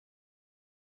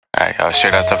Hey, yo,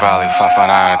 straight out the valley, 559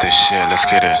 at this shit, let's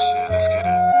get it.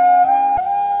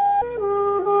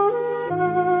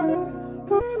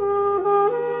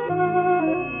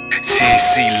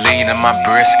 THC lean in my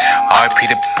Bris, RP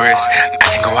to Bris. I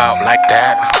can go out like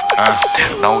that.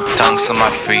 No dunks on my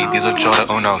feet, these are Jordan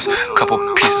Unos. Couple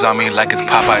pieces on me like it's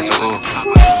Popeyes, ooh.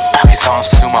 Pockets on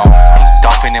sumo,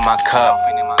 dolphin in my cup.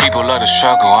 People love to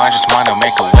struggle, I just wanna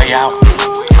make a way out.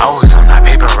 Always on that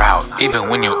paper route, even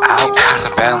when you out.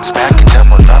 Gotta bounce back and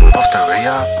double up off the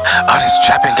Rio. All this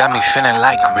trapping got me feeling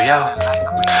like Rio.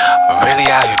 Really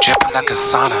out here dripping like a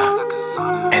sauna.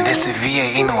 And this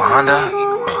V8 ain't no Honda.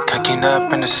 Been cooking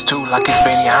up in the stew like it's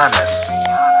Benihana's.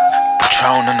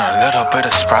 Patron and a little bit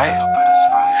of Sprite.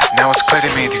 Now it's clear to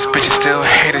me these bitches still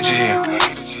hated you,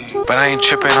 but I ain't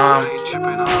tripping on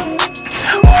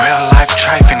real life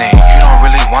trifling. You don't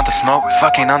really want the smoke.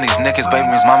 Fucking on these niggas,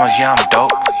 baby's mamas, yeah I'm dope.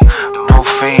 No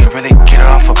fiend, really get it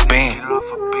off a beam.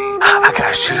 I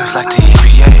got shooters like the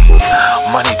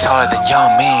EPA. Money taller than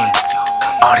Young Mean.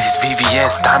 All these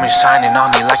VVS diamonds shining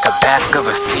on me like a back of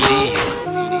a CD.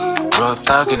 Real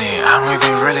thuggin' it, I don't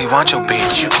even really want your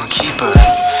bitch, you can keep her.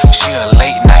 She a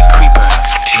late night creeper.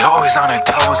 She always on her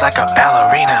toes like a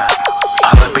ballerina.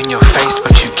 All up in your face,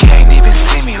 but you can't even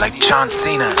see me like John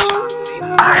Cena.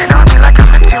 Iron on me like I'm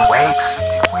lifting weights.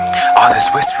 All this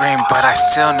whispering, but I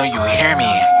still know you hear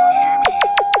me.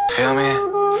 Feel me?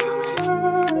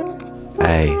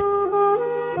 Hey,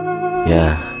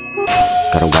 yeah.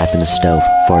 Got a wipe in the stove,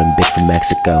 foreign bitch from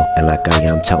Mexico. And like I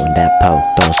am toting that pole,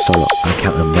 throwing solo, I'm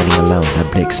counting money alone.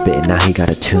 That blick spitting, now he got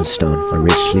a tombstone. My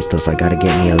rich lethals, I gotta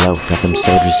get me a loaf. Got them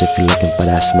soldiers if you're looking for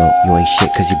that smoke. You ain't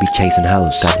shit cause you be chasing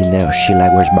hoes. Got dinero, she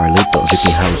like where's Marlitos.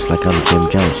 Dripping hoes like I'm Jim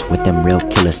Jones. With them real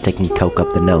killers taking coke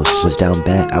up the nose. Was down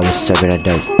bad, I was serving a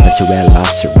dope. Went to Red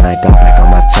Lobster when I got back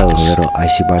on my toes. Little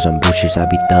icy bars on bushes, I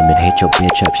be thumbing. Hate your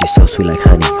bitch up, she's so sweet like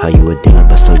honey. How you a dealer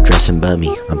but still dressing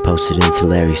bummy. I'm posted in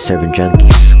Tulare serving junkies.